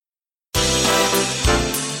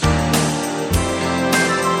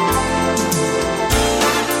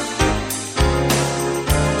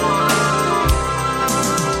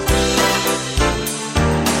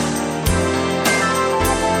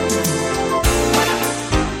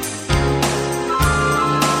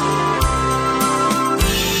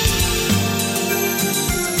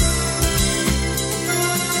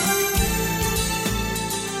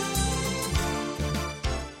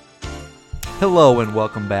Hello and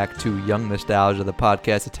welcome back to Young Nostalgia, the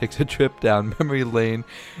podcast that takes a trip down memory lane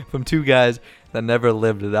from two guys that never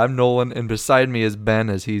lived it. I'm Nolan, and beside me is Ben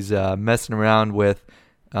as he's messing around with,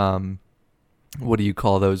 what do you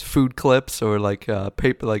call those, food clips or like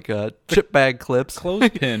paper, like chip bag clips?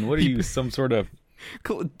 Clothespin. What are you, some sort of...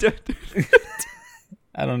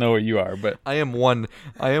 I don't know what you are, but... I am one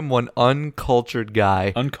uncultured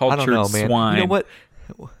guy. Uncultured I don't know, man. swine. You know what?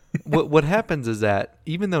 What happens is that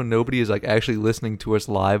even though nobody is like actually listening to us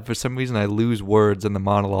live, for some reason I lose words in the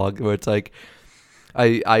monologue where it's like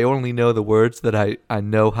I only know the words that I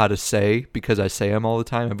know how to say because I say them all the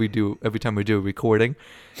time every time we do a recording.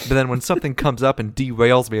 But then when something comes up and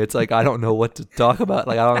derails me, it's like I don't know what to talk about.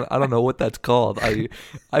 Like I don't know what that's called.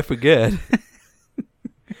 I forget.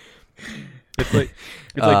 It's like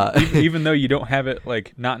even though you don't have it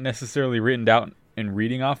like not necessarily written down and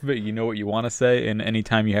reading off of it, you know what you want to say, and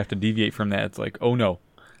anytime you have to deviate from that, it's like, oh no,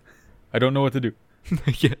 I don't know what to do.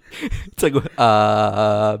 Yeah, it's like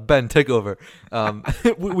Ben, take over.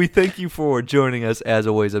 We thank you for joining us as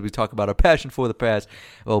always as we talk about our passion for the past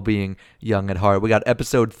while being young at heart. We got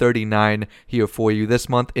episode 39 here for you this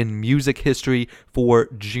month in music history for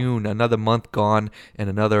June. Another month gone and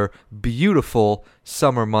another beautiful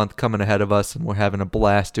summer month coming ahead of us, and we're having a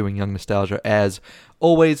blast doing Young Nostalgia as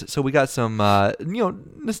always. So we got some,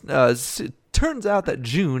 it turns out that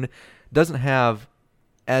June doesn't have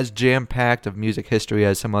as jam-packed of music history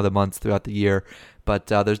as some other months throughout the year, but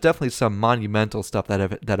there's definitely some monumental stuff that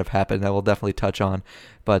have happened that we'll definitely touch on.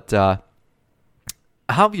 But how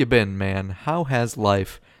have you been, man? How has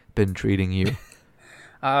life been treating you?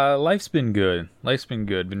 Life's been good.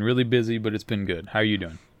 Been really busy, but it's been good. How are you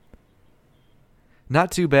doing?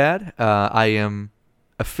 Not too bad. I am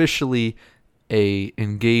officially a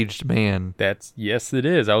engaged man. Yes, it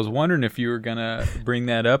is. I was wondering if you were gonna bring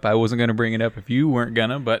that up. I wasn't gonna bring it up if you weren't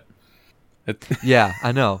gonna, but yeah,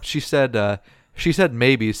 I know. She said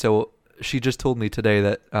maybe, so she just told me today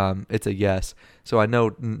that it's a yes. So I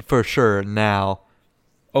know for sure now.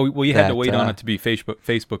 Oh well, you had to wait on it to be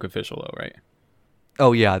Facebook official, though, right?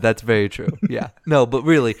 Oh yeah, that's very true. Yeah, no, but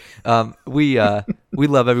really, we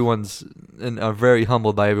love everyone's and are very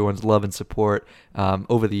humbled by everyone's love and support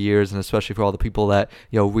over the years, and especially for all the people that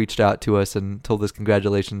reached out to us and told us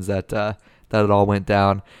congratulations that it all went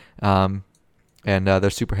down, and they're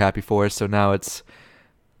super happy for us. So now it's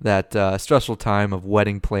that stressful time of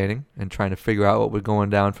wedding planning and trying to figure out what we're going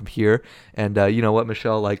down from here. And you know what,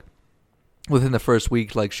 Michelle, like, within the first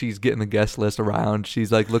week, like, she's getting the guest list around.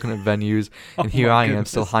 She's like looking at venues, and here I am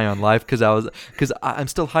still high on life because I'm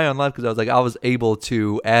still high on life because I was like I was able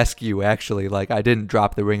to ask you actually. Like, I didn't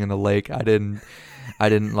drop the ring in the lake. I didn't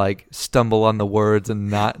like stumble on the words and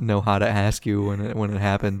not know how to ask you when it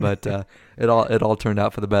happened. But it all turned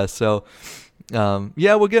out for the best. So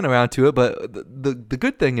yeah, we're getting around to it. But the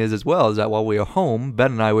good thing is as well is that while we were home,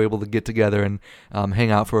 Ben and I were able to get together and hang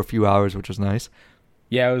out for a few hours, which was nice.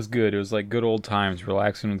 Yeah, it was good. It was like good old times,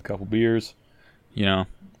 relaxing with a couple beers. Even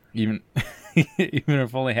even if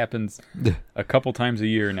it only happens a couple times a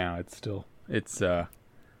year now, it's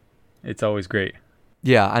always great.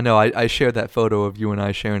 Yeah, I know. I shared that photo of you and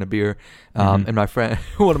I sharing a beer, and my friend,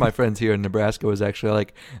 one of my friends here in Nebraska, was actually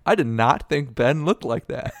like, "I did not think Ben looked like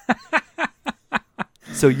that."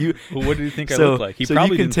 So you, well, what do you think I look like? He so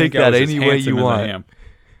probably you can didn't take think I that was any as way you handsome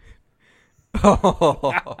as I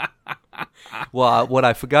want. am. Well, what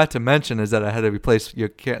I forgot to mention is that I had to replace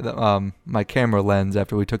my camera lens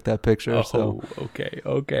after we took that picture. Oh, so okay.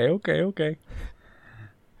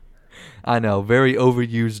 I know, very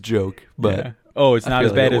overused joke, but yeah. Oh, it's not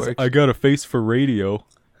as bad as I got a face for radio.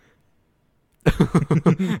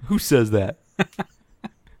 Who says that?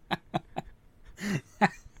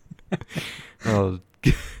 Oh,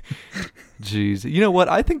 jeez. You know what?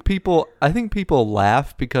 I think people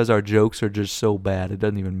laugh because our jokes are just so bad. It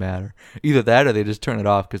doesn't even matter. Either that or they just turn it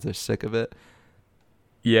off because they're sick of it.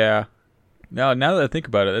 Yeah. Now that I think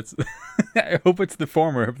about it, that's I hope it's the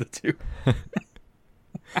former of the two.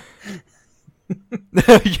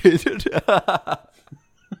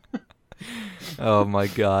 Oh my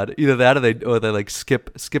God! Either that or they like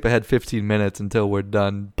skip ahead 15 minutes until we're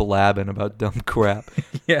done blabbing about dumb crap.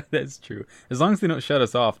 Yeah, that's true. As long as they don't shut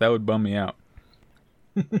us off, that would bum me out.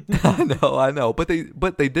 I know, but they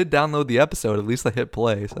did download the episode. At least they hit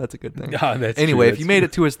play, so that's a good thing. Oh, that's anyway, true, if you made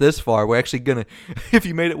it to us this far, we're actually gonna. If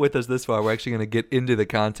you made it with us this far, we're actually gonna get into the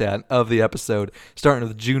content of the episode, starting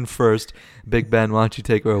with June 1st. Big Ben, why don't you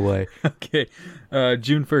take her away? Okay,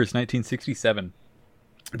 June 1st, 1967.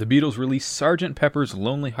 The Beatles released Sgt. Pepper's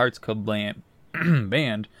Lonely Hearts Club Band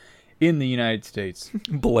in the United States.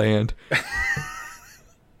 Bland.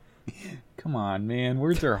 Come on, man.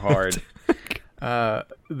 Words are hard.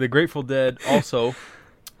 The Grateful Dead also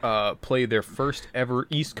played their first ever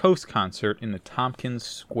East Coast concert in the Tompkins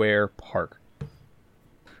Square Park.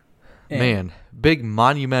 And Man, big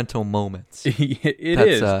monumental moments. it That's,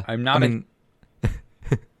 is.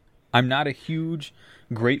 I'm not a huge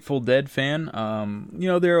Grateful Dead fan.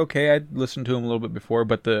 They're okay. I'd listened to them a little bit before,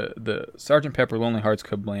 but the Sgt. Pepper Lonely Hearts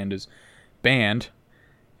Club Band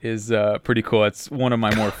is pretty cool. It's one of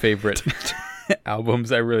my more favorite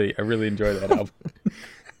albums. I really enjoy that album.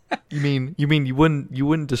 You mean you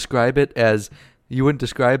wouldn't describe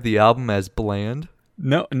the album as bland?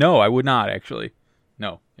 No, I would not actually.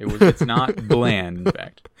 No, it's not bland. In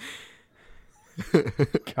fact,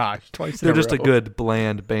 gosh, twice. They're just a good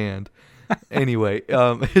bland band. Anyway,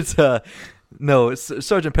 Sgt.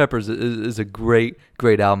 Pepper's is a great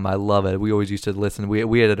album. I love it. We always used to listen.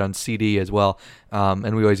 We had it on CD as well,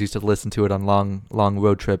 and we always used to listen to it on long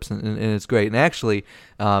road trips, and it's great. And actually,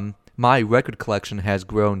 my record collection has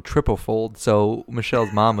grown triplefold. So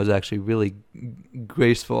Michelle's mom was actually really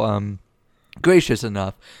gracious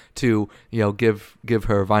enough to give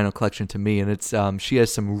her vinyl collection to me, and it's she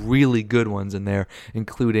has some really good ones in there,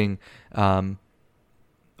 including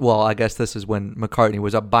well, I guess this is when McCartney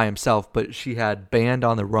was up by himself, but she had Band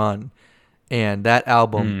on the Run, and that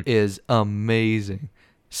album is amazing,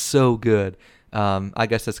 so good. I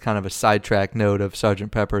guess that's kind of a sidetrack note of Sgt.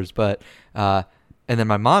 Pepper's, but and then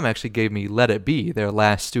my mom actually gave me Let It Be, their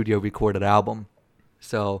last studio recorded album,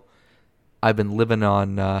 so I've been living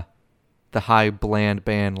on the high bland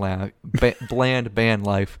band life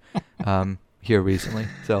here recently.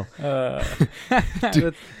 So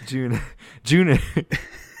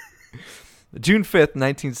June 5th,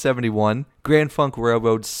 1971, Grand Funk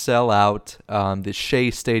Railroad sell out the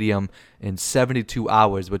Shea Stadium in 72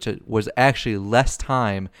 hours, which was actually less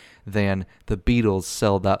time than the Beatles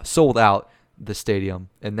sold out the stadium,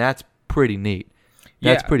 and that's pretty neat.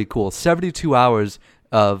 That's pretty cool. 72 hours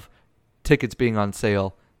of tickets being on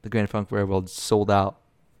sale. The Grand Funk Railroad sold out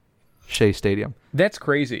Shea Stadium. That's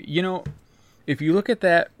crazy. If you look at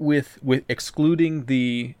that with excluding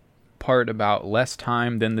the part about less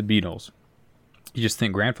time than the Beatles, you just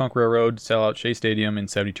think Grand Funk Railroad sell out Shea Stadium in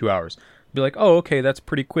 72 hours. Be like, oh, okay, that's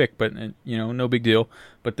pretty quick, but no big deal.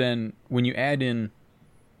 But then when you add in,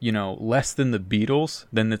 less than the Beatles,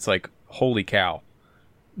 then it's like, holy cow,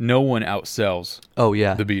 no one outsells. Oh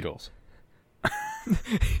yeah, the Beatles.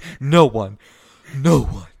 No one.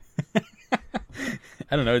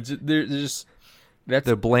 I don't know. There's just that's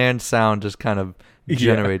the bland sound just kind of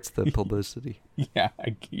generates the publicity. Yeah.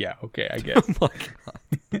 Okay, I guess. Oh my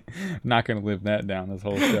God. Not gonna live that down this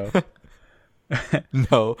whole show.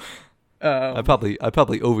 No. I probably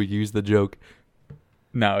overused the joke.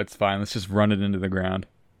 No, it's fine. Let's just run it into the ground.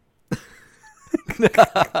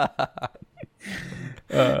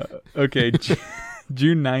 Okay,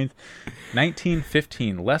 June 9th,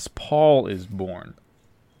 1915, Les Paul is born.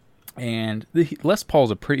 And Les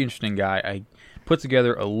Paul's a pretty interesting guy. I put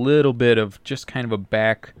together a little bit of just kind of a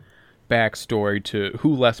backstory to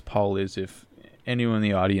who Les Paul is if anyone in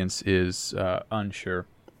the audience is unsure.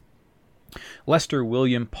 Lester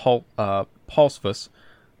William Pulsfus,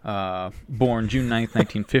 born June 9th,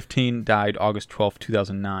 1915, died August 12th,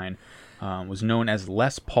 2009, was known as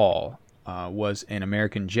Les Paul, was an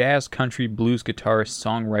American jazz, country, blues guitarist,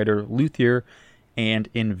 songwriter, luthier, and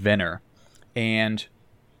inventor. And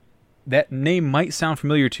that name might sound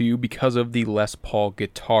familiar to you because of the Les Paul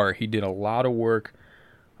guitar. He did a lot of work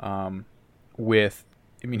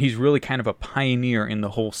he's really kind of a pioneer in the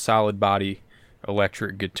whole solid body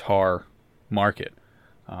electric guitar market.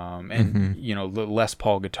 The Les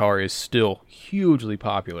Paul guitar is still hugely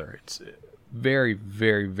popular. It's very,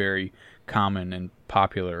 very, very common and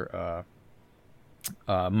popular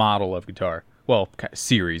model of guitar. Well,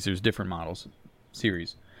 series. There's different models.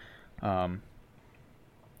 Series.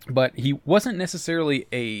 But he wasn't necessarily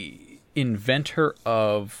a inventor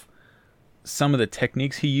of some of the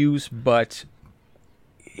techniques he used, but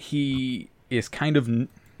he is kind of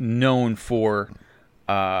known for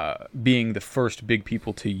being the first big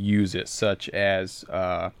people to use it, such as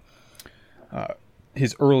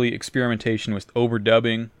his early experimentation with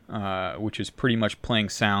overdubbing, which is pretty much playing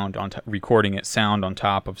sound recording it sound on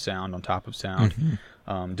top of sound on top of sound.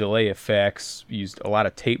 Mm-hmm. Delay effects, used a lot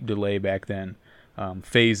of tape delay back then.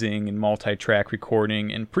 Phasing and multi-track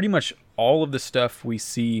recording, and pretty much all of the stuff we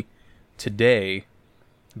see today,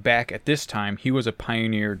 back at this time, he was a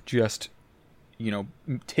pioneer just,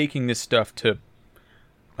 taking this stuff to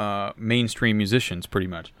mainstream musicians, pretty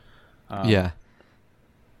much. Yeah.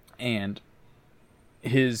 And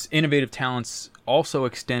his innovative talents also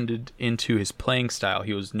extended into his playing style.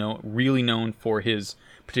 He was really known for his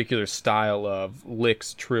particular style of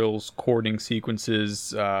licks, trills, chording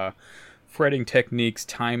sequences, fretting techniques,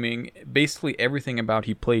 timing, basically everything about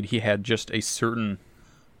he played. He had just a certain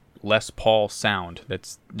Les Paul sound.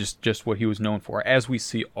 That's just what he was known for. As we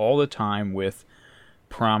see all the time with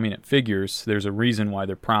prominent figures, there's a reason why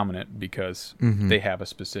they're prominent, because they have a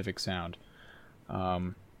specific sound.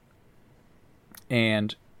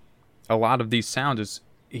 And a lot of these sounds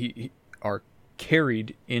are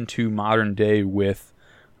carried into modern day with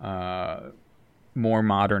more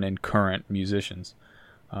modern and current musicians.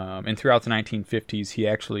 And throughout the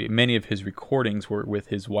 1950s, many of his recordings were with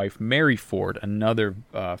his wife Mary Ford, another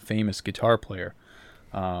famous guitar player.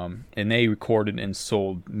 And they recorded and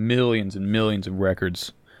sold millions and millions of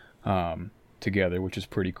records together, which is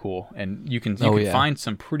pretty cool. And you can find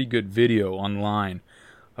some pretty good video online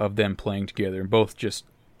of them playing together, and both just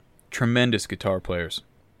tremendous guitar players.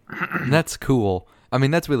 That's cool. I mean,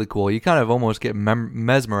 that's really cool. You kind of almost get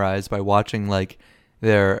mesmerized by watching like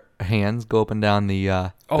their hands go up and down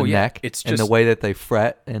the neck, and the way that they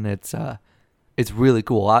fret, and it's really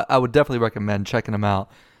cool. I would definitely recommend checking them out.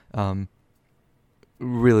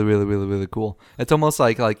 Really, really, really, really cool. It's almost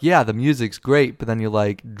like the music's great, but then you're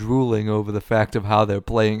like drooling over the fact of how they're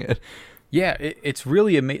playing it. Yeah, it's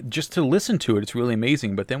really amazing. Just to listen to it, it's really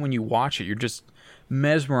amazing. But then when you watch it, you're just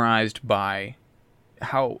mesmerized by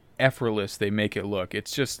how effortless they make it look.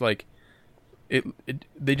 It's just like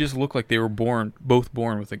they just look like they were both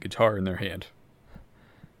born with a guitar in their hand.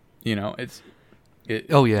 You know, it's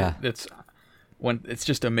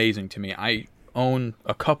just amazing to me. I own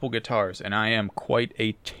a couple guitars, and I am quite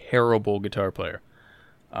a terrible guitar player.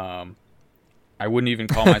 I wouldn't even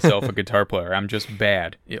call myself a guitar player. I'm just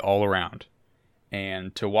bad all around.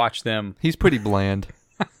 And to watch them... He's pretty bland.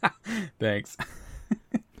 Thanks.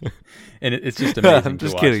 And it's just amazing I'm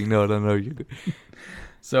just to watch. kidding. No, you.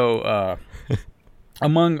 So,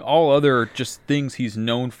 among all other just things he's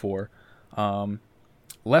known for,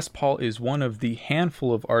 Les Paul is one of the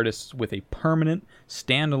handful of artists with a permanent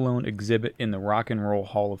standalone exhibit in the Rock and Roll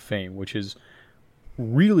Hall of Fame, which is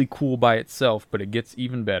really cool by itself, but it gets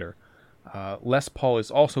even better. Les Paul is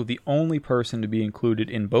also the only person to be included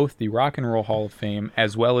in both the Rock and Roll Hall of Fame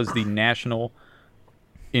as well as the National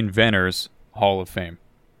Inventors Hall of Fame.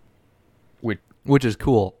 Which is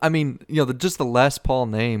cool. I mean, just the Les Paul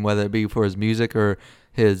name, whether it be for his music or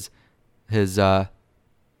his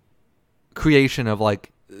creation of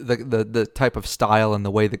like the type of style and the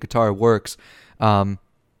way the guitar works, can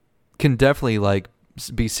definitely like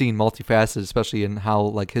be seen multifaceted, especially in how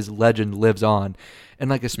like his legend lives on, and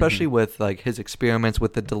like especially with like his experiments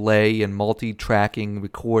with the delay and multi-tracking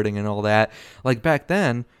recording and all that. Like back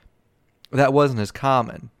then, that wasn't as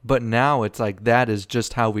common, but now it's like that is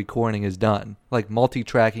just how recording is done. Like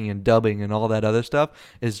multi-tracking and dubbing and all that other stuff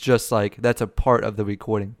is just like that's a part of the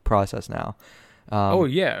recording process now.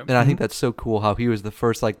 And I think that's so cool how he was the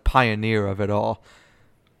first like pioneer of it all.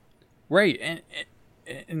 Right,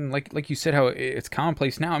 and like you said, how it's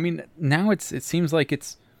commonplace now. I mean, now it seems like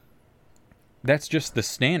that's just the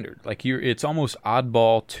standard. Like it's almost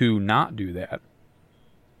oddball to not do that.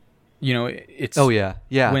 You know, it's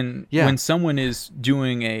when someone is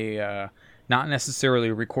doing a not necessarily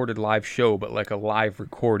a recorded live show, but like a live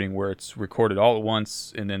recording where it's recorded all at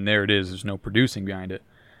once and then there it is. There's no producing behind it.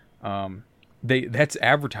 That's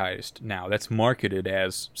advertised now. That's marketed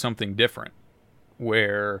as something different.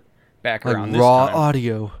 Where back like around this raw time,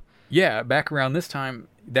 audio. Yeah, back around this time,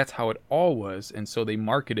 that's how it all was, and so they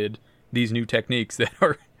marketed these new techniques that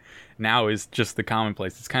are now is just the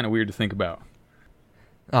commonplace. It's kind of weird to think about.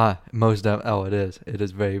 It is. It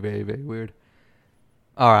is very, very, very weird.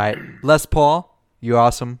 All right, Les Paul, you're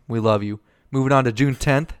awesome. We love you. Moving on to June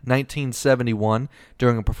 10th, 1971,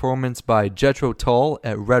 during a performance by Jethro Tull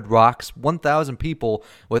at Red Rocks, 1,000 people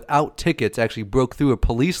without tickets actually broke through a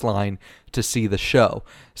police line to see the show.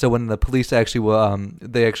 So when the police actually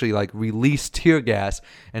like released tear gas,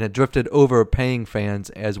 and it drifted over paying fans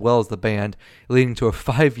as well as the band, leading to a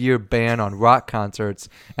 5-year ban on rock concerts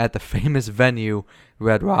at the famous venue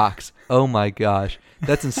Red Rocks. Oh my gosh,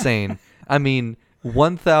 that's insane. I mean,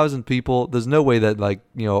 1,000 people, there's no way that like,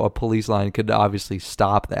 a police line could obviously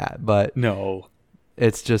stop that, but no,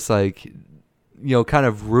 it's just like, kind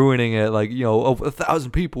of ruining it. Like,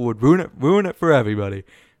 1,000 people would ruin it for everybody.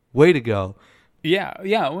 Way to go. Yeah.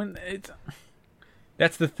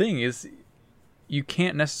 That's the thing, is you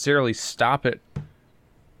can't necessarily stop it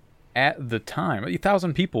at the time.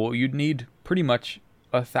 1,000 people, you'd need pretty much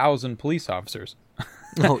 1,000 police officers.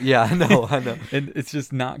 Oh yeah, I know. And it's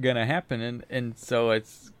just not gonna happen, and so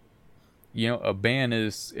it's, a ban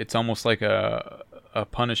it's almost like a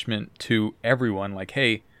punishment to everyone. Like,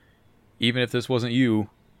 hey, even if this wasn't you,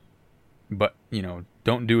 but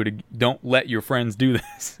don't do it. Don't let your friends do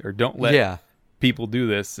this, or don't let people do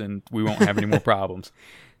this, and we won't have any more problems.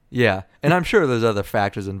 Yeah, and I'm sure there's other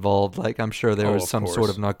factors involved. Like, I'm sure there was some sort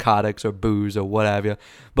of narcotics or booze or what have you.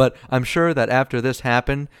 But I'm sure that after this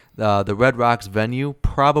happened, the Red Rocks venue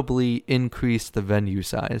probably increased the venue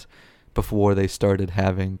size before they started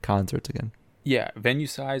having concerts again. Yeah, venue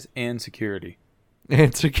size and security.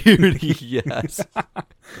 And security, yes.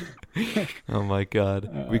 Oh my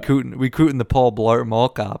God, recruiting the Paul Blart Mall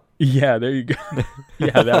Cop. Yeah, there you go.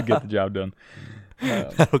 Yeah, that'll get the job done.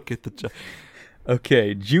 That'll get the job.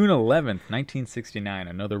 Okay, June 11th, 1969,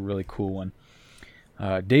 another really cool one.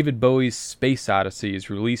 David Bowie's Space Odyssey is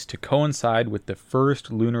released to coincide with the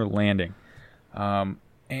first lunar landing.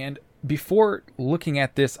 And before looking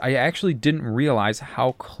at this, I actually didn't realize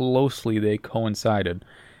how closely they coincided.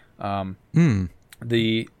 If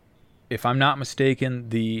I'm not mistaken,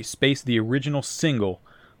 the original single,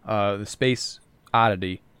 the Space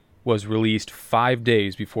Oddity, was released 5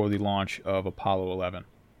 days before the launch of Apollo 11.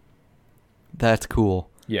 That's cool.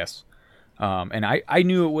 Yes. And I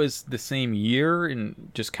knew it was the same year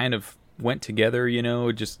and just kind of went together,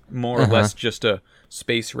 just more or less just a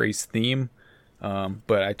space race theme.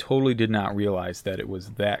 But I totally did not realize that it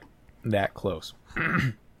was that close.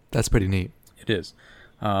 That's pretty neat. It is.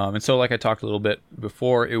 And so, like I talked a little bit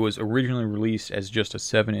before, it was originally released as just a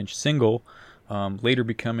 7-inch single, later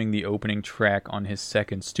becoming the opening track on his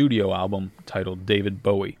second studio album titled David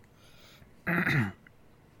Bowie.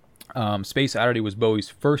 Space Oddity was Bowie's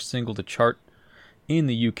first single to chart in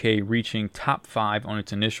the UK, reaching top 5 on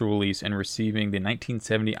its initial release and receiving the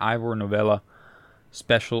 1970 Ivor Novello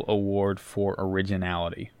Special Award for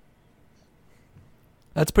Originality.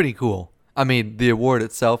 That's pretty cool. I mean, the award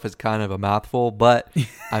itself is kind of a mouthful, but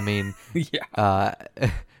I mean,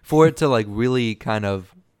 for it to like really kind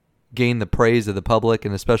of gain the praise of the public,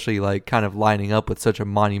 and especially like kind of lining up with such a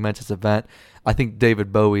monumentous event, I think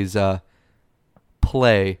David Bowie's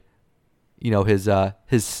play, his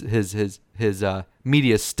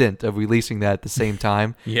media stint of releasing that at the same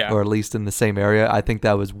time, or at least in the same area, I think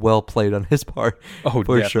that was well played on his part. Oh,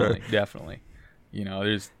 for definitely, sure. Definitely.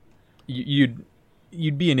 There's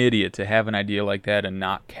you'd be an idiot to have an idea like that and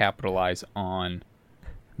not capitalize on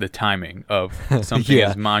the timing of something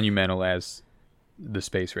as monumental as the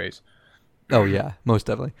space race. Oh yeah, most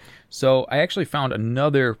definitely. So I actually found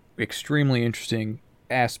another extremely interesting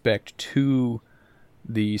aspect to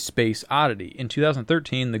the Space Oddity. In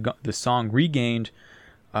 2013, the song regained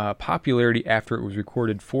popularity after it was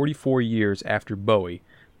recorded 44 years after Bowie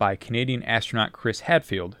by Canadian astronaut Chris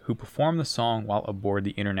Hadfield, who performed the song while aboard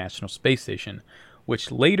the International Space Station,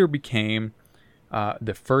 which later became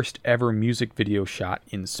the first ever music video shot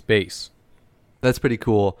in space. That's pretty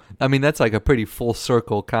cool. I mean, that's like a pretty full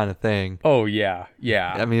circle kind of thing. Oh yeah,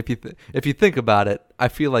 yeah. I mean, if you think about it, I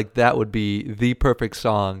feel like that would be the perfect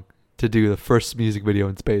song to do the first music video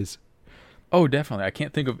in space. Oh, definitely. I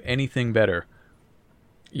can't think of anything better.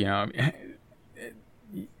 It's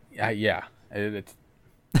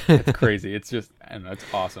crazy. It's just, it's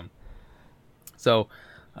awesome. So,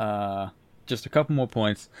 just a couple more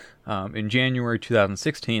points. In January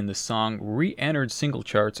 2016, the song re-entered single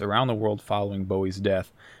charts around the world following Bowie's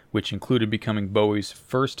death, which included becoming Bowie's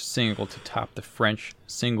first single to top the French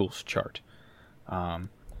singles chart.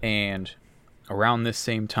 And around this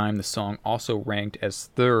same time, the song also ranked as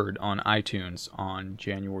third on iTunes on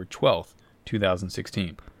January 12th,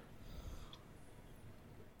 2016.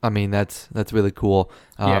 I mean, that's really cool.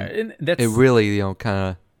 And that's... It really, kind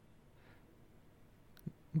of...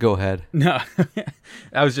 Go ahead. No,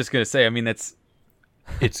 I was just going to say, I mean, it's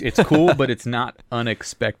cool, but it's not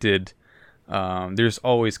unexpected. There's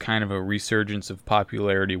always kind of a resurgence of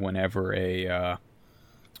popularity whenever a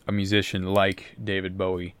musician like David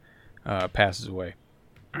Bowie passes away.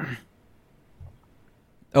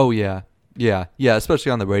 Oh yeah,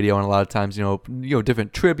 especially on the radio, and a lot of times,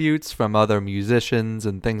 different tributes from other musicians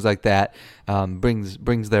and things like that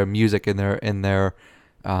brings their music in their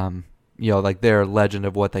like their legend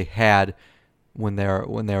of what they had when they're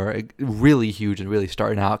really huge and really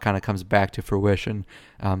starting out kind of comes back to fruition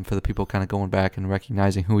for the people kind of going back and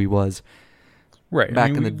recognizing who he was. Right.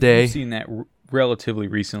 Back in the day. We've seen that relatively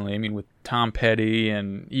recently. I mean, with Tom Petty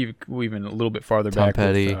and even a little bit farther back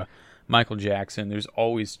with Michael Jackson, there's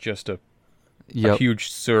always just a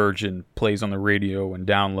huge surge in plays on the radio and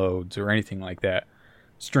downloads or anything like that.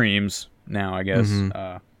 Streams now, I guess,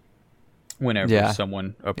 whenever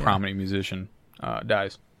someone, a prominent musician,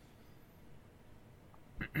 dies.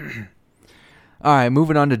 All right,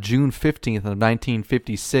 moving on to June 15th of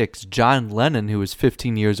 1956, John Lennon, who was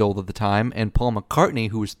 15 years old at the time, and Paul McCartney,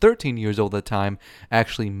 who was 13 years old at the time,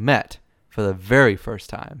 actually met for the very first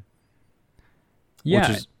time. Yeah.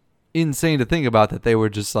 Which is insane to think about, that they were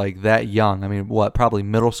just like that young. I mean, what, probably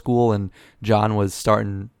middle school, and John was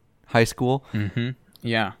starting high school. Mm-hmm.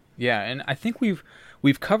 Yeah. Yeah. And I think we've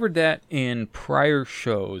covered that in prior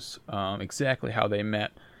shows, exactly how they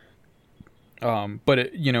met.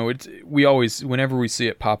 But we always, whenever we see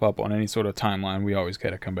it pop up on any sort of timeline, we always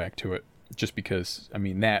got to come back to it, just because, I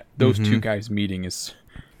mean, those two guys meeting is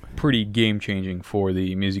pretty game changing for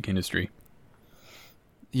the music industry.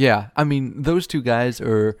 Yeah, I mean, those two guys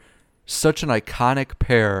are such an iconic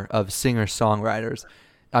pair of singer-songwriters.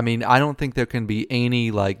 I mean, I don't think there can be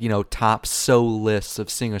any, top lists of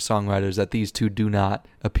singer-songwriters that these two do not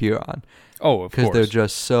appear on. Oh, of course. Because they're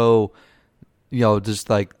just so, just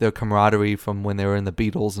like their camaraderie from when they were in the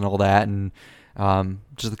Beatles and all that, and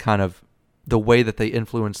just the way that they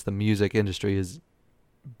influence the music industry is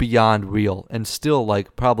beyond real, and still,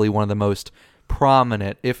 probably one of the most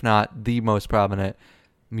prominent, if not the most prominent,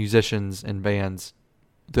 musicians and bands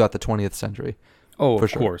throughout the 20th century. Oh,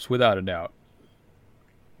 of course, without a doubt.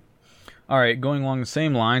 All right, going along the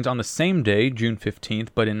same lines, on the same day, June 15th,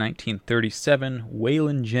 but in 1937,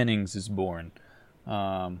 Waylon Jennings is born.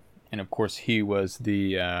 And of course, he was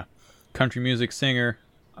the country music singer,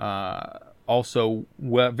 also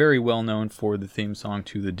very well known for the theme song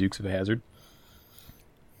to the Dukes of Hazzard.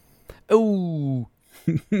 Oh!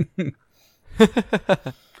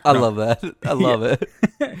 I love that. I love it.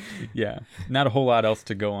 Yeah, not a whole lot else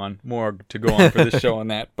to go on, more to go on for this show on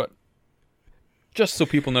that, but just so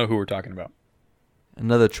people know who we're talking about.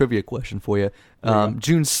 Another trivia question for you.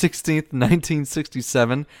 June 16th,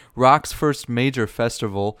 1967, rock's first major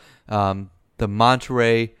festival, the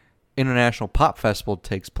Monterey International Pop Festival,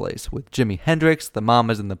 takes place with Jimi Hendrix, the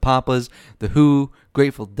Mamas and the Papas, The Who,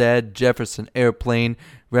 Grateful Dead, Jefferson Airplane,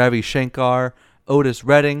 Ravi Shankar, Otis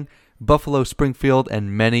Redding, Buffalo Springfield,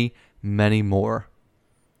 and many, many more.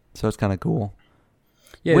 So it's kind of cool.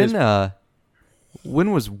 Yeah.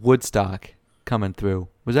 When was Woodstock coming through?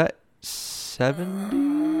 Was that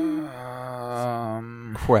 70?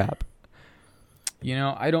 Crap.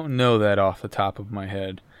 I don't know that off the top of my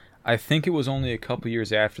head. I think it was only a couple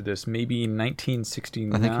years after this, maybe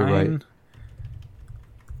 1969. I think you're right.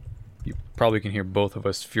 You probably can hear both of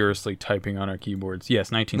us furiously typing on our keyboards.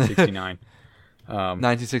 Yes, 1969.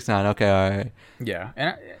 1969. Okay, all right. Yeah,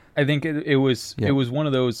 and I think it was one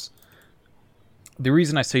of those. The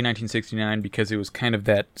reason I say 1969 because it was kind of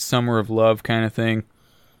that summer of love kind of thing.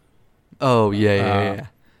 Oh yeah.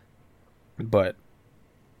 But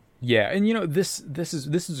yeah, and this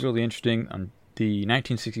is really interesting on the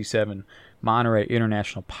 1967 Monterey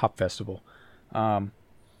International Pop Festival.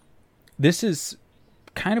 This is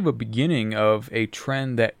kind of a beginning of a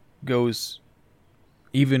trend that goes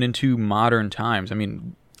even into modern times. I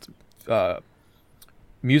mean,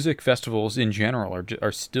 music festivals in general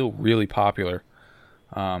are still really popular.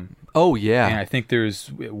 Oh yeah, and I think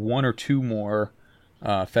there's one or two more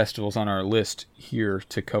festivals on our list here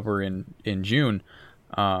to cover in June.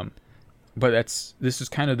 But this is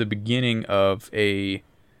kind of the beginning of a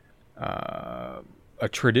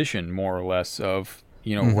tradition, more or less, of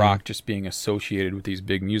rock just being associated with these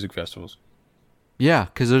big music festivals. Yeah,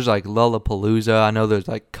 because there's Lollapalooza. I know there's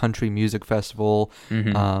Country Music Festival.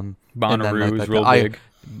 Bonnaroo's real big.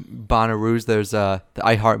 Bonnaroo's. There's the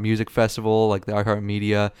iHeart Music Festival, the iHeart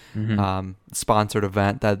Media sponsored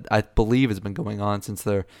event that I believe has been going on since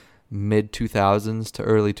the mid 2000s to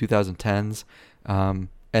early 2010s. And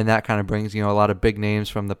that kind of brings a lot of big names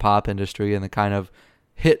from the pop industry and the kind of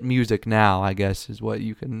hit music now, I guess, is what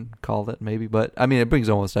you can call it maybe. But I mean, it brings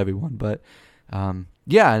almost everyone. But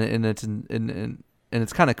yeah, and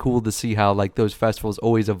it's kind of cool to see how those festivals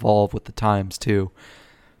always evolve with the times too.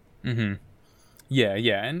 Mm-hmm.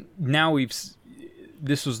 Yeah, and now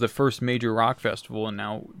this was the first major rock festival, and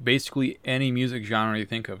now basically any music genre you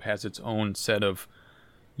think of has its own set of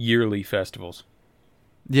yearly festivals.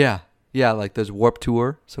 Yeah, there's Warped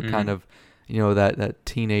Tour, so kind of that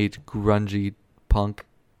teenage grungy punk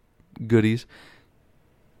goodies.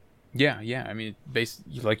 Yeah. I mean,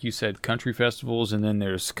 like you said, country festivals, and then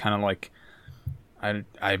there's kind of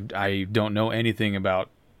I don't know anything about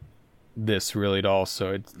this really at all.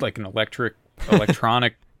 So it's like an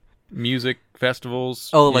electronic music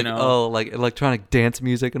festivals. Like electronic dance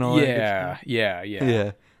music and all that.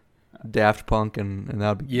 Yeah. Daft Punk and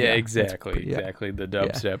that would be exactly the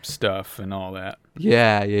dubstep stuff and all that.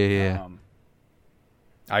 Yeah.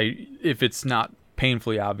 If it's not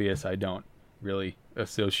painfully obvious, I don't really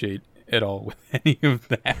associate at all with any of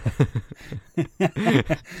that.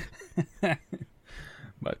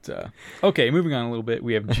 But okay, moving on a little bit,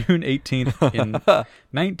 we have June 18th in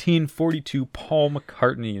 1942. Paul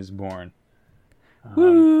McCartney is born.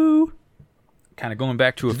 Woo! Kind of going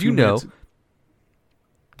back to a Did few you know? minutes.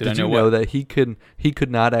 Did I Did you know know what? that he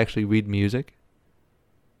could not actually read music?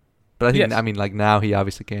 But I think Yes. I mean like now he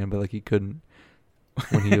obviously can, but like he couldn't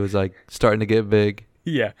when he was like starting to get big.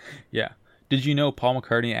 Yeah, yeah. Did you know Paul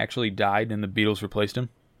McCartney actually died and the Beatles replaced him?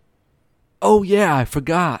 Oh yeah, I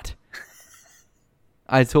forgot.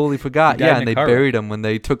 I totally forgot. He died Yeah, in and a they car buried him when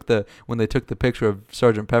they took the picture of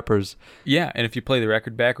Sergeant Pepper's. Yeah, and if you play the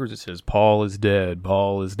record backwards, it says Paul is dead.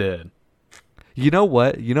 Paul is dead. You know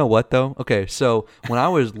what? You know what though? Okay, so when I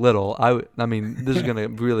was little, I mean, this is gonna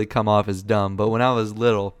really come off as dumb, but when I was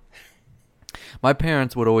little, my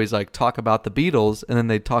parents would always like talk about the Beatles, and then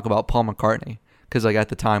they'd talk about Paul McCartney because like at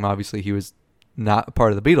the time, obviously he was not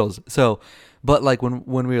part of the Beatles. So, but like when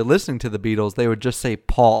we were listening to the Beatles, they would just say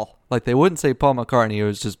Paul. Like they wouldn't say Paul McCartney. It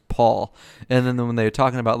was just Paul. And then when they were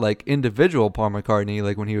talking about like individual Paul McCartney,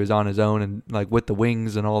 like when he was on his own and like with the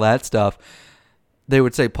Wings and all that stuff, they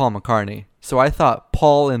would say Paul McCartney. So I thought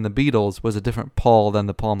Paul in the Beatles was a different Paul than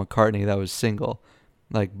the Paul McCartney that was single,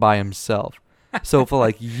 like by himself. So for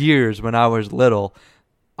like years when I was little,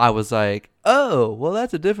 I was like, oh, well,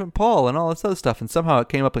 that's a different Paul and all this other stuff. And somehow it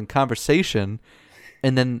came up in conversation.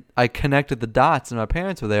 And then I connected the dots and my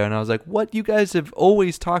parents were there. And I was like, what? You guys have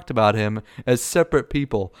always talked about him as separate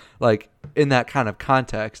people, like in that kind of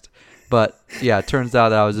context. But yeah, it turns out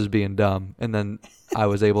that I was just being dumb. And then I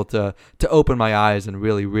was able to open my eyes and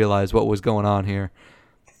really realize what was going on here.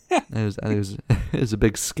 It was a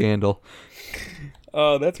big scandal.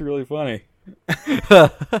 Oh, that's really funny.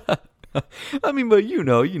 I mean, but you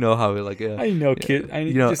know how like I know kids.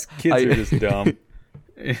 Kids are just dumb.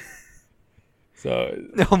 So.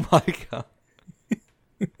 Oh my god.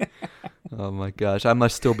 Oh my gosh, I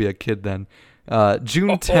must still be a kid then.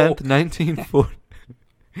 June 10th, 1940.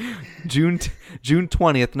 June 20th,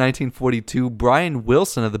 1942, Brian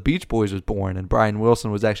Wilson of the Beach Boys was born, and Brian Wilson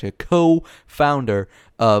was actually a co-founder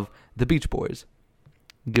of the Beach Boys,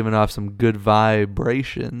 giving off some good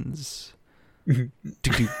vibrations.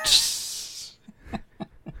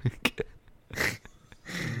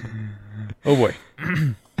 Oh boy.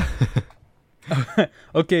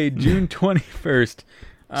 Okay, June 21st.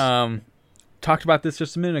 Talked about this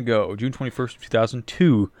just a minute ago. June 21st,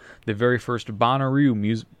 2002, the very first Bonnaroo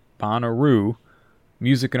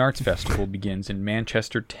Music and Arts Festival begins in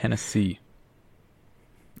Manchester, Tennessee.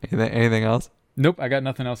 Anything else? Nope, I got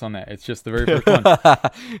nothing else on that. It's just the very first one.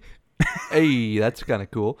 Hey, that's kind of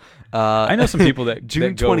cool. I know some people that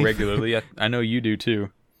June go 20 regularly. I know you do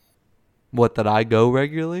too. What, that I go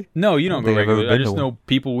regularly? No, you don't go think I've ever regularly. I been just to know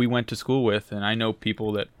people we went to school with, and I know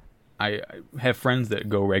people that I have friends that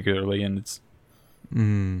go regularly, and it's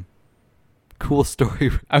cool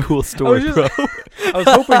story. I Cool was story, just- bro. I was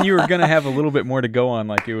hoping you were gonna have a little bit more to go on.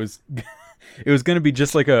 Like it was gonna be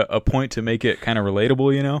just like a point to make it kind of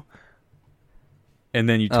relatable, you know. And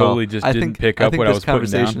then you totally just didn't pick up what I was putting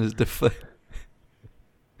down.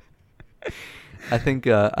 I think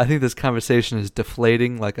this conversation is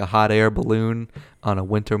deflating like a hot air balloon on a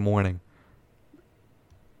winter morning.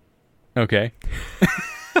 Okay.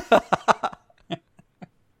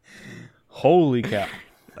 Holy cow.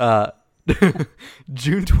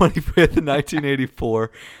 June 25th,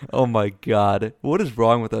 1984. Oh my God. What is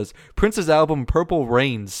wrong with us? Prince's album Purple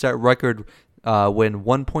Rain set record when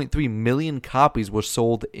 1.3 million copies were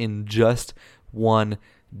sold in just one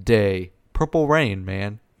day. Purple Rain,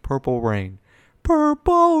 man. Purple Rain.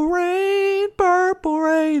 Purple Rain, Purple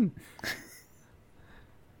Rain.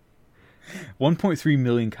 1.3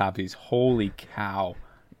 million copies. Holy cow.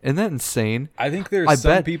 Isn't that insane? I think there's I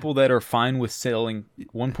some bet- people that are fine with selling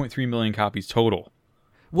 1.3 million copies total.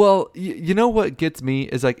 Well, you know what gets me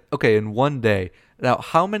is like, okay, in one day. Now,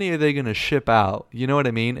 how many are they going to ship out? You know what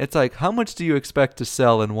I mean? It's like, how much do you expect to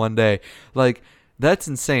sell in one day? Like, that's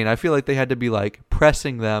insane. I feel like they had to be like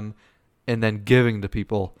pressing them and then giving to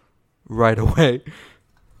people right away.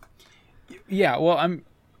 Yeah, well,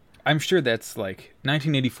 I'm sure that's like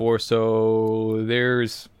 1984, so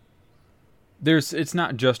there's it's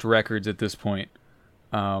not just records at this point.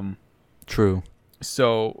 True.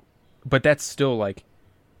 So, but that's still like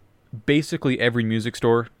basically every music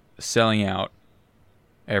store selling out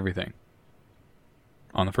everything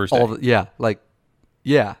on the first day. Yeah,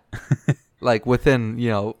 like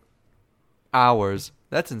within hours.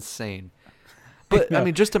 That's insane. But I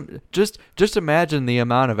mean, just imagine the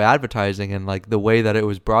amount of advertising and like the way that it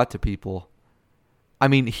was brought to people. I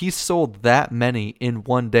mean, he sold that many in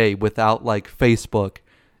one day without like Facebook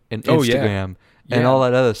and Instagram and all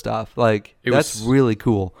that other stuff. Like that's really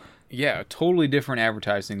cool. Yeah, totally different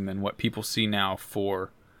advertising than what people see now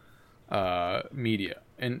for media.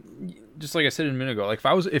 And just like I said a minute ago, like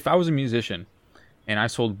if I was a musician and I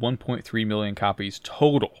sold 1.3 million copies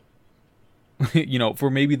total.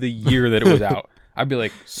 For maybe the year that it was out. I'd be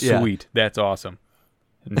like, sweet, that's awesome.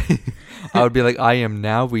 I would be like, I am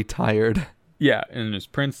now retired. Yeah, and as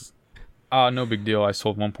Prince, no big deal. I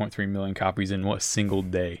sold 1.3 million copies in a single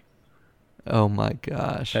day. Oh my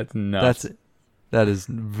gosh, that's nuts. That is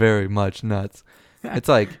very much nuts. It's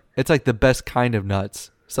like the best kind of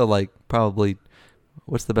nuts. So like probably,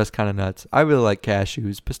 what's the best kind of nuts? I really like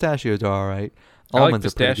cashews. Pistachios are all right. Almonds, I like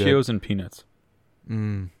pistachios and peanuts.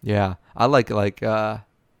 Yeah, I like the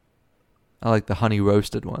honey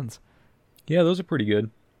roasted ones. Yeah, those are pretty good.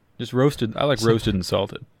 Just roasted. I like roasted and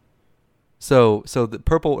salted. So the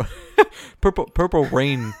Purple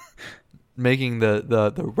Rain making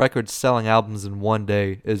the record selling albums in one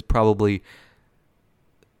day is probably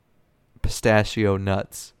pistachio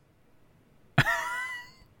nuts.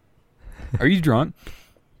 Are you drunk?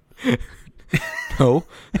 No.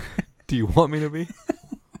 Do you want me to be?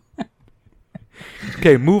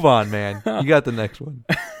 Okay, move on, man. You got the next one.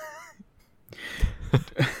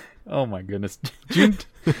 Oh my goodness. June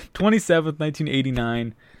 27th,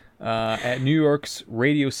 1989, at New York's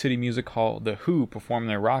Radio City Music Hall, The Who performed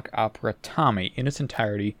their rock opera Tommy in its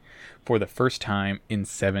entirety for the first time in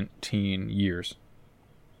 17 years.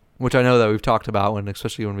 Which I know that we've talked about,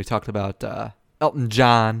 especially when we talked about Elton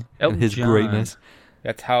John and his greatness.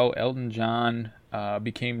 That's how Elton John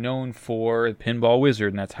became known for the Pinball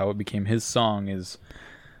Wizard, and that's how it became his song, is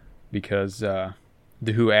because The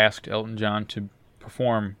Who asked Elton John to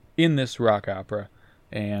perform in this rock opera,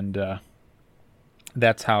 and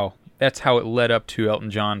that's how it led up to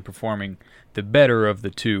Elton John performing the better of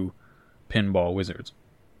the two Pinball Wizards.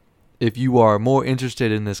 If you are more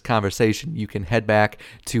interested in this conversation, you can head back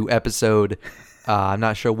to episode, I'm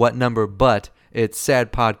not sure what number, but it's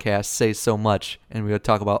Sad Podcast Say So Much, and we're going to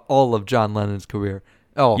talk about all of John Lennon's career.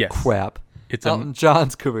 Oh, yes. Crap. It's Elton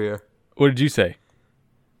John's career. What did you say?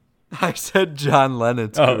 I said John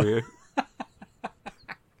Lennon's career.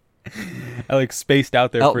 I spaced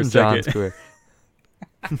out there Elton for a second. John's career.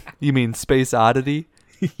 You mean Space Oddity?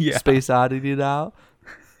 Yeah. Space Oddity now?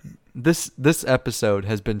 This episode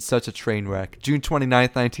has been such a train wreck. June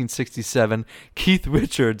 29th, 1967, Keith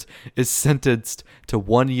Richards is sentenced to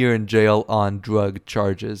 1 year in jail on drug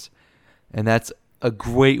charges. And that's a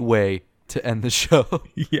great way to end the show.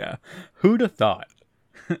 Yeah. Who'd have thought?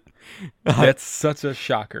 That's such a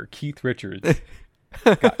shocker. Keith Richards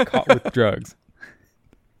got caught with drugs.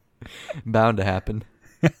 Bound to happen.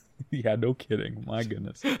 Yeah, no kidding. My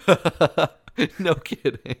goodness. No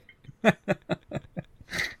kidding.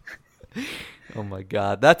 Oh my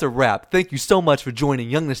God, that's a wrap. Thank you so much for joining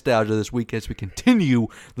Young Nostalgia this week as we continue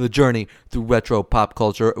the journey through retro pop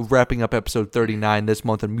culture, wrapping up episode 39 this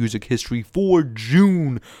month in music history for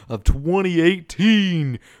June of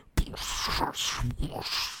 2018.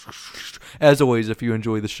 As always, if you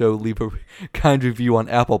enjoy the show, leave a kind review on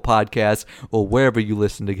Apple Podcasts or wherever you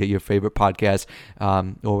listen to get your favorite podcasts,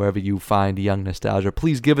 or wherever you find Young Nostalgia.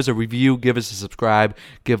 Please give us a review, give us a subscribe,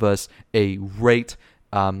 give us a rate.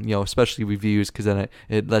 Especially reviews, because then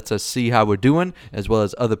it lets us see how we're doing, as well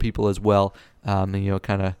as other people as well. And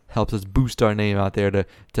kind of helps us boost our name out there to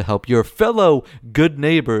help your fellow good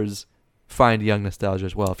neighbors find Young Nostalgia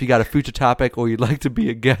as well. If you got a future topic or you'd like to be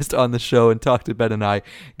a guest on the show and talk to Ben and I,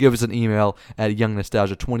 give us an email at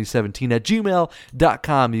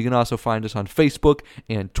youngnostalgia2017@gmail.com. You can also find us on Facebook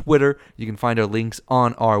and Twitter. You can find our links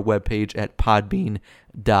on our webpage at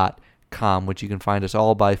podbean.com. Which you can find us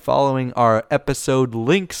all by following our episode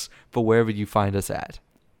links for wherever you find us at.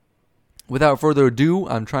 Without further ado,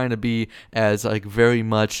 I'm trying to be as very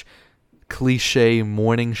much cliche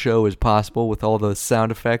morning show as possible with all the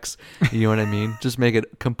sound effects. You know what I mean? Just make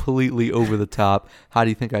it completely over the top. How do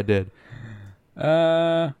you think I did?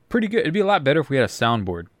 Pretty good. It'd be a lot better if we had a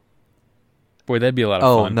soundboard. Boy, that'd be a lot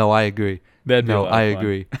of fun. Oh, no, I agree. That'd be a lot of fun.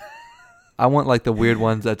 Agree. I want the weird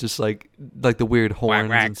ones that just like the weird horns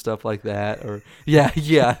whack, and stuff like that. Or yeah.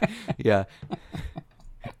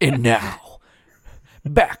 And now,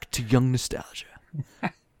 back to Young Nostalgia.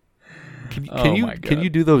 Can you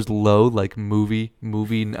do those low movie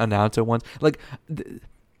announcer ones?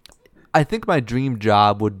 I think my dream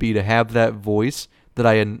job would be to have that voice that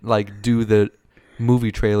I do the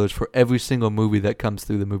movie trailers for every single movie that comes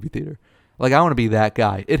through the movie theater. I want to be that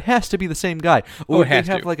guy. It has to be the same guy. Or they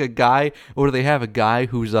have a guy, or do they have a guy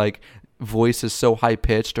whose voice is so high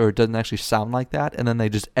pitched or it doesn't actually sound like that, and then they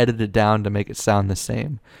just edit it down to make it sound the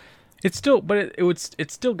same. It's still, but it's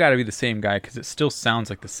still got to be the same guy because it still sounds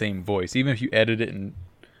like the same voice. Even if you edit it and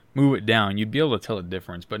move it down, you'd be able to tell the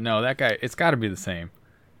difference. But no, that guy, it's got to be the same.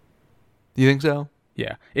 You think so?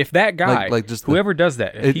 Yeah. If that guy, Like just whoever does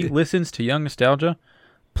that, if he listens to Young Nostalgia,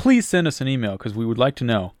 please send us an email because we would like to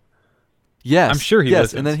know. Yes, I'm sure he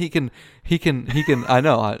listens. And then he can. I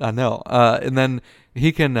know. And then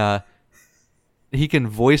he can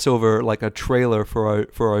voice over like a trailer for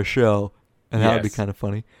our show, and that would be kind of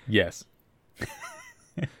funny. Yes.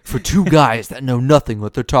 For two guys that know nothing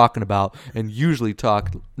what they're talking about and usually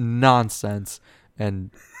talk nonsense and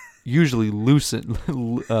usually lose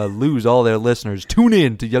all their listeners. Tune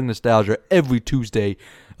in to Young Nostalgia every Tuesday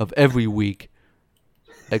of every week,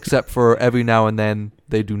 except for every now and then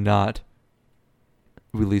they do not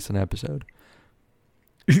release an episode.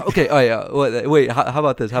 Okay, oh yeah. Wait, how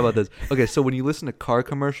about this? Okay, so when you listen to car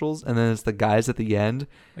commercials and then it's the guys at the end,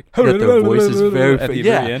 that their voice is very very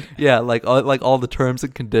end. Yeah, like all the terms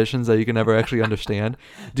and conditions that you can never actually understand.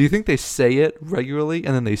 Do you think they say it regularly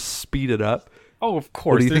and then they speed it up? Oh, of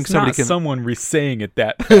course. Do you think somebody can someone re-saying it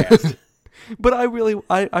that fast? But I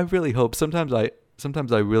really hope. Sometimes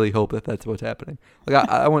I really hope that that's what's happening. Like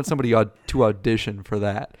I want somebody to audition for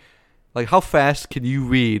that. Like, how fast can you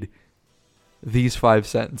read these 5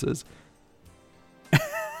 sentences?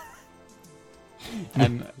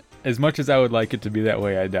 And as much as I would like it to be that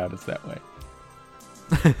way, I doubt it's that way.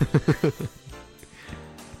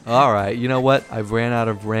 All right. You know what? I've ran out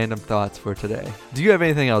of random thoughts for today. Do you have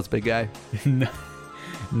anything else, big guy?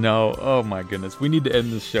 No. Oh, my goodness. We need to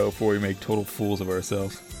end this show before we make total fools of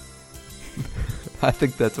ourselves. I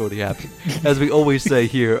think that's what happened. As we always say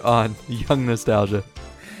here on Young Nostalgia.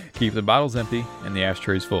 Keep the bottles empty and the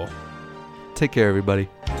ashtrays full. Take care, everybody.